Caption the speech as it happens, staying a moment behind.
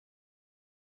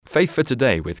Faith for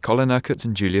Today with Colin Urquhart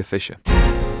and Julia Fisher.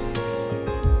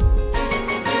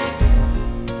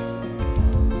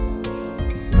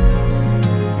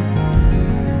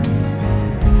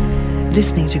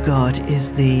 Listening to God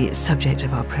is the subject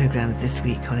of our programmes this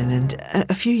week, Colin, and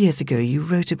a few years ago you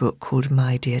wrote a book called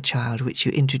My Dear Child, which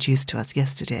you introduced to us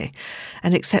yesterday.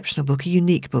 An exceptional book, a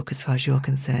unique book as far as you're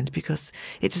concerned, because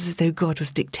it was as though God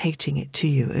was dictating it to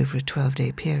you over a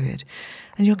 12-day period.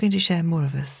 And you're going to share more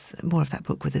of that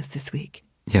book with us this week.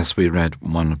 Yes, we read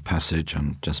one passage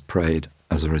and just prayed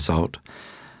as a result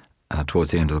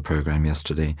towards the end of the programme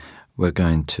yesterday. We're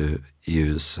going to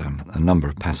use a number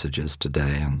of passages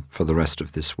today and for the rest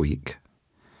of this week.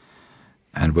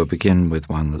 And we'll begin with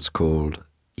one that's called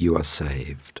You Are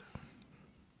Saved.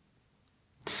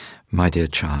 My dear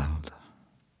child,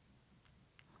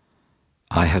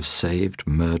 I have saved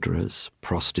murderers,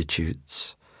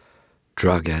 prostitutes,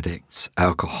 drug addicts,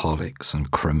 alcoholics, and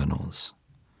criminals.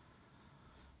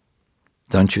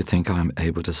 Don't you think I'm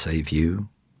able to save you?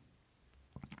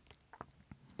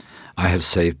 I have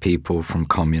saved people from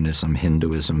communism,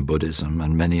 Hinduism, Buddhism,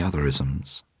 and many other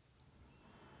isms.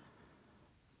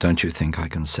 Don't you think I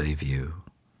can save you?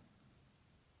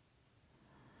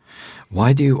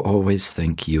 Why do you always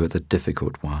think you are the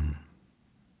difficult one?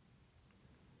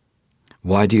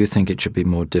 Why do you think it should be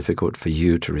more difficult for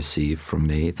you to receive from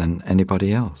me than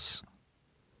anybody else?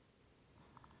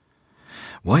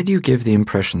 Why do you give the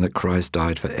impression that Christ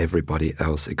died for everybody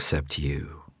else except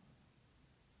you?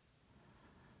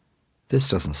 This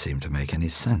doesn't seem to make any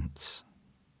sense.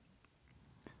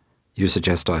 You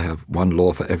suggest I have one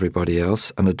law for everybody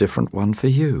else and a different one for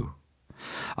you.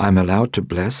 I'm allowed to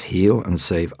bless, heal, and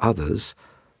save others,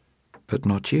 but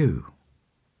not you.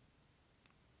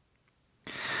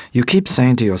 You keep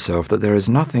saying to yourself that there is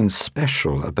nothing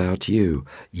special about you,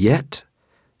 yet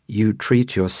you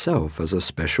treat yourself as a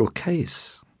special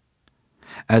case,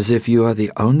 as if you are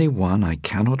the only one I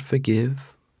cannot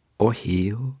forgive or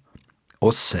heal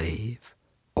or save,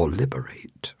 or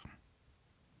liberate.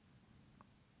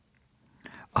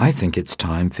 I think it's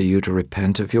time for you to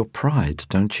repent of your pride,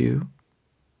 don't you?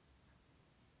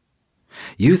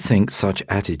 You think such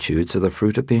attitudes are the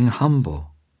fruit of being humble,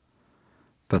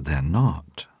 but they're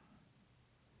not.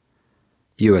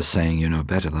 You are saying you know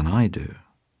better than I do.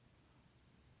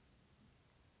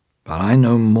 But I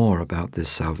know more about this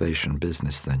salvation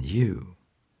business than you.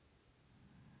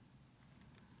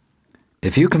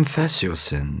 If you confess your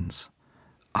sins,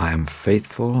 I am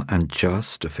faithful and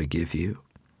just to forgive you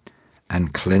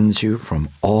and cleanse you from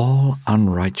all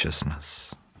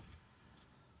unrighteousness.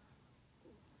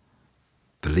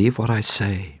 Believe what I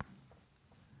say.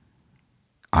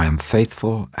 I am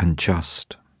faithful and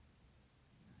just.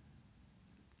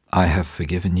 I have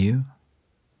forgiven you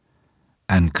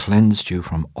and cleansed you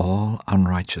from all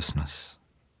unrighteousness.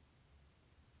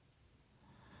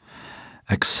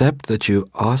 Accept that you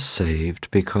are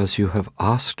saved because you have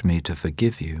asked me to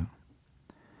forgive you,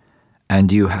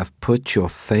 and you have put your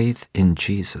faith in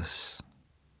Jesus.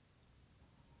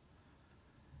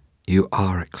 You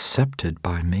are accepted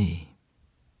by me.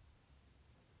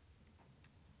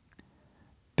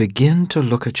 Begin to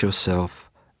look at yourself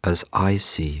as I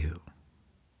see you.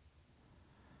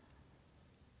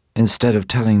 Instead of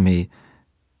telling me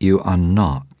you are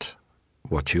not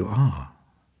what you are.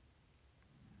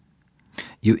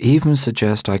 You even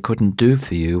suggest I couldn't do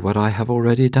for you what I have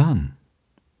already done.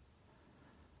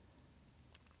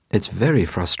 It's very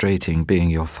frustrating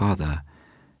being your father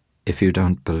if you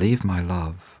don't believe my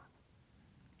love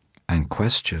and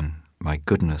question my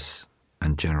goodness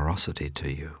and generosity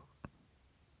to you.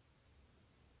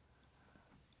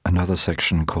 Another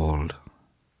section called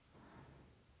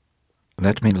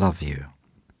Let Me Love You.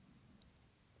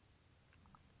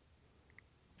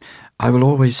 I will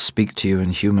always speak to you in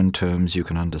human terms you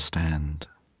can understand.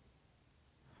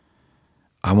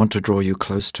 I want to draw you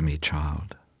close to me,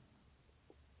 child.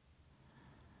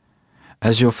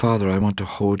 As your father, I want to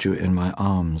hold you in my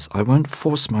arms. I won't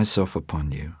force myself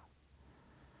upon you.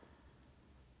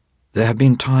 There have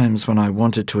been times when I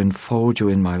wanted to enfold you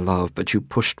in my love, but you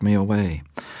pushed me away.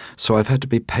 So I've had to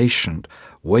be patient,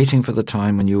 waiting for the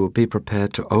time when you will be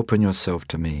prepared to open yourself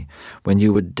to me, when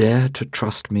you would dare to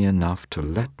trust me enough to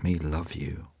let me love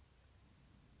you.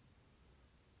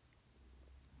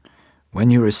 When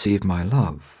you receive my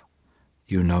love,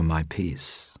 you know my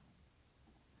peace.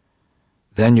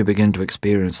 Then you begin to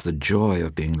experience the joy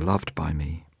of being loved by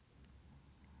me.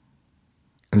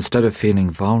 Instead of feeling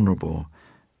vulnerable,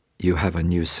 you have a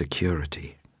new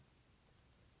security.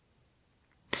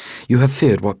 You have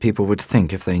feared what people would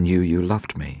think if they knew you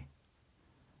loved me.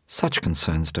 Such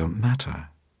concerns don't matter.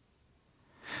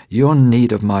 Your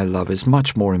need of my love is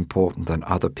much more important than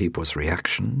other people's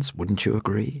reactions, wouldn't you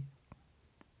agree?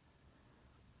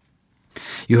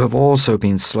 You have also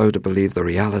been slow to believe the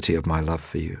reality of my love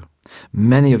for you.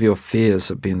 Many of your fears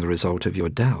have been the result of your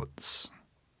doubts.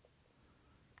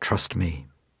 Trust me.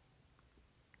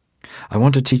 I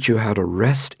want to teach you how to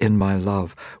rest in my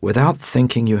love without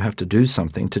thinking you have to do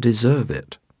something to deserve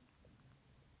it.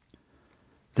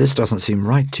 This doesn't seem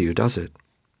right to you, does it?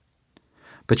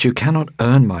 But you cannot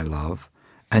earn my love,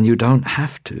 and you don't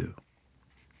have to.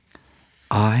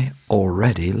 I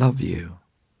already love you.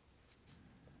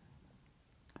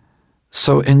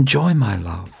 So enjoy my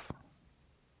love.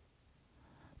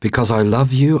 Because I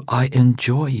love you, I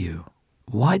enjoy you.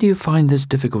 Why do you find this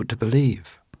difficult to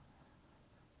believe?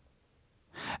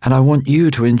 And I want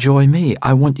you to enjoy me.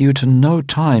 I want you to know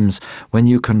times when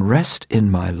you can rest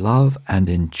in my love and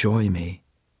enjoy me.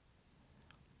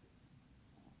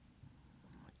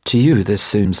 To you, this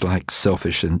seems like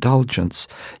selfish indulgence,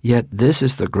 yet this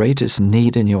is the greatest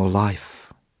need in your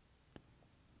life.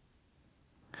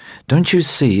 Don't you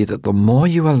see that the more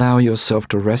you allow yourself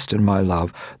to rest in my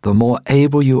love, the more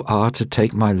able you are to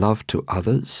take my love to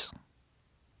others?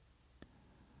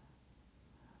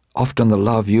 Often the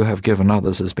love you have given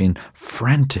others has been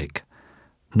frantic,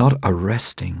 not a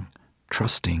resting,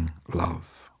 trusting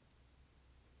love.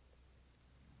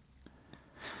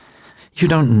 You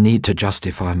don't need to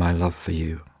justify my love for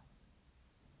you,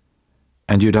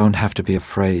 and you don't have to be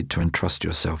afraid to entrust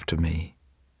yourself to me.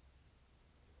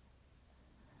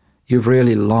 You've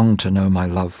really longed to know my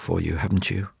love for you, haven't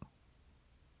you?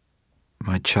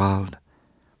 My child,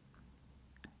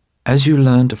 as you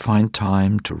learn to find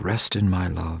time to rest in my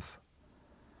love,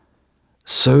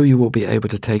 so you will be able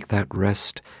to take that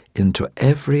rest into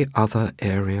every other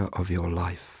area of your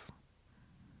life.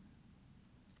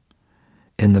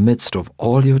 In the midst of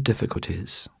all your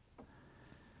difficulties,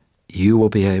 you will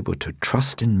be able to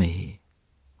trust in me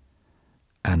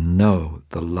and know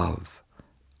the love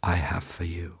I have for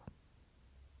you.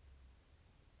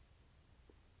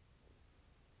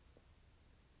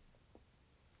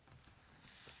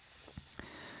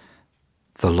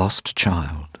 The Lost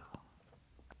Child.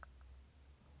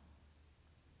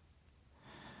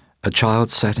 A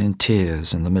child sat in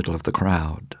tears in the middle of the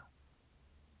crowd.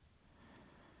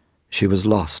 She was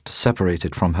lost,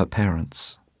 separated from her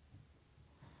parents.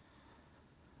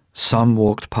 Some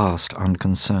walked past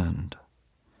unconcerned.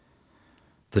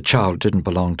 The child didn't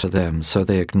belong to them, so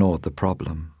they ignored the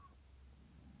problem.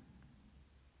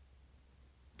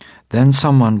 Then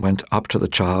someone went up to the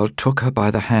child, took her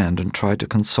by the hand, and tried to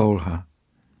console her.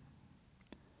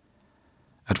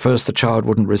 At first the child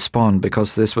wouldn't respond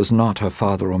because this was not her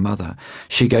father or mother.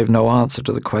 She gave no answer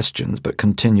to the questions but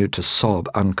continued to sob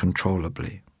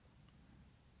uncontrollably.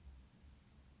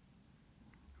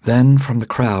 Then from the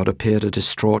crowd appeared a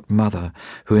distraught mother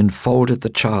who enfolded the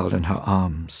child in her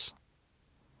arms.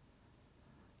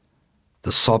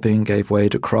 The sobbing gave way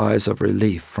to cries of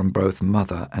relief from both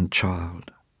mother and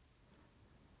child.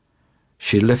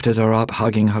 She lifted her up,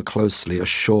 hugging her closely,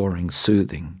 assuring,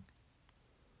 soothing.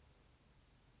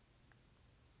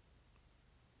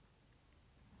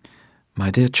 My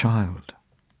dear child,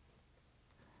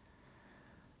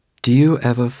 do you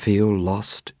ever feel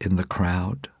lost in the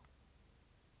crowd?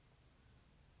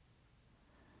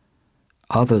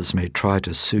 Others may try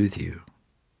to soothe you,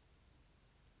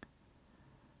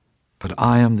 but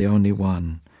I am the only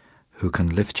one who can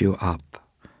lift you up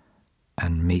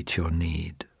and meet your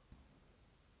need.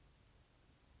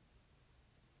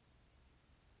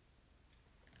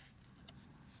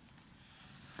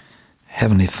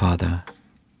 Heavenly Father,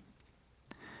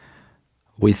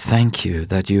 we thank you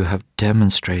that you have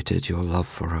demonstrated your love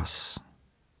for us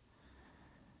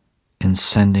in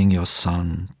sending your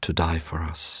Son to die for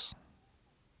us.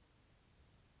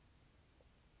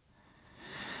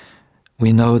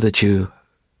 We know that you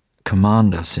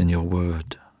command us in your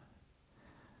word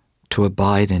to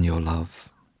abide in your love,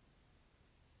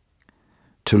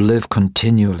 to live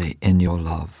continually in your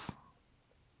love.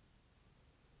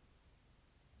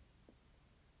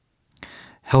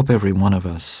 Help every one of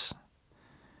us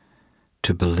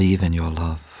to believe in your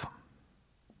love,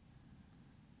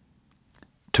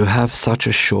 to have such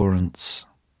assurance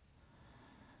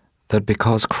that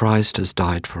because Christ has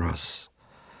died for us,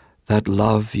 that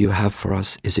love you have for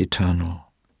us is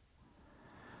eternal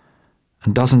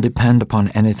and doesn't depend upon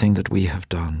anything that we have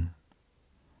done,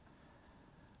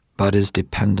 but is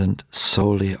dependent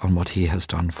solely on what he has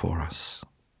done for us.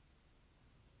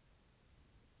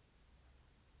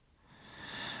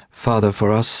 Father,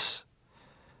 for us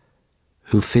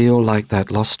who feel like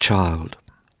that lost child,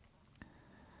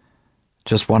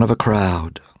 just one of a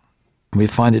crowd, We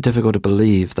find it difficult to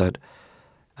believe that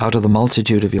out of the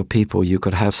multitude of your people, you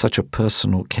could have such a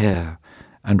personal care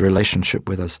and relationship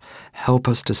with us. Help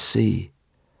us to see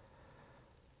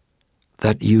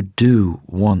that you do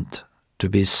want to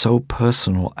be so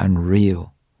personal and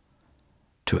real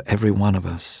to every one of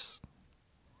us,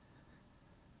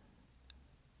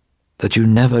 that you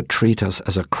never treat us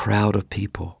as a crowd of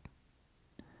people,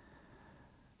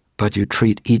 but you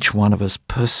treat each one of us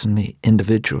personally,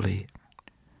 individually,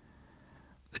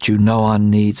 that you know our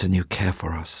needs and you care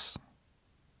for us.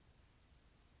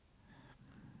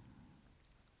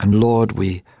 And Lord,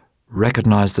 we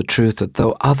recognize the truth that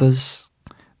though others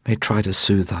may try to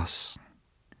soothe us,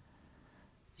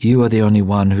 you are the only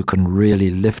one who can really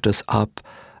lift us up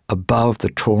above the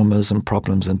traumas and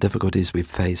problems and difficulties we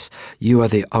face. You are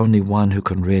the only one who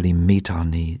can really meet our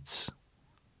needs.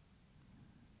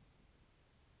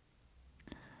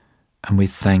 And we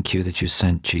thank you that you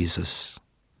sent Jesus,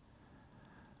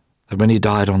 that when he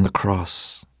died on the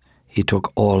cross, he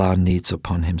took all our needs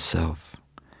upon himself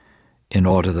in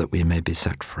order that we may be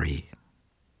set free.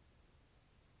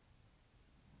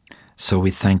 So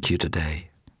we thank you today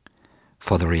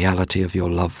for the reality of your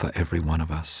love for every one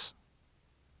of us.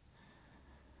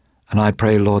 And I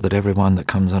pray, Lord, that everyone that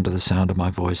comes under the sound of my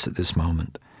voice at this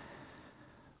moment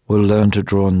will learn to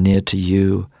draw near to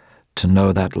you, to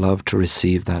know that love, to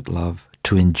receive that love,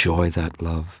 to enjoy that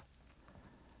love,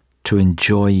 to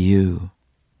enjoy you,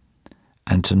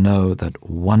 and to know that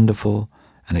wonderful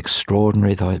and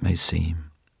extraordinary though it may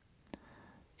seem,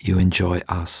 you enjoy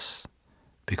us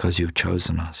because you've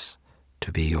chosen us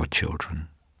to be your children.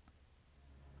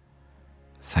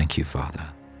 Thank you, Father.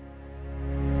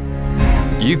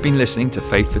 You've been listening to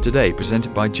Faith for Today,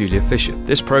 presented by Julia Fisher.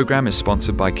 This program is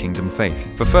sponsored by Kingdom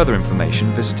Faith. For further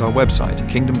information, visit our website,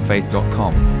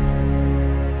 kingdomfaith.com.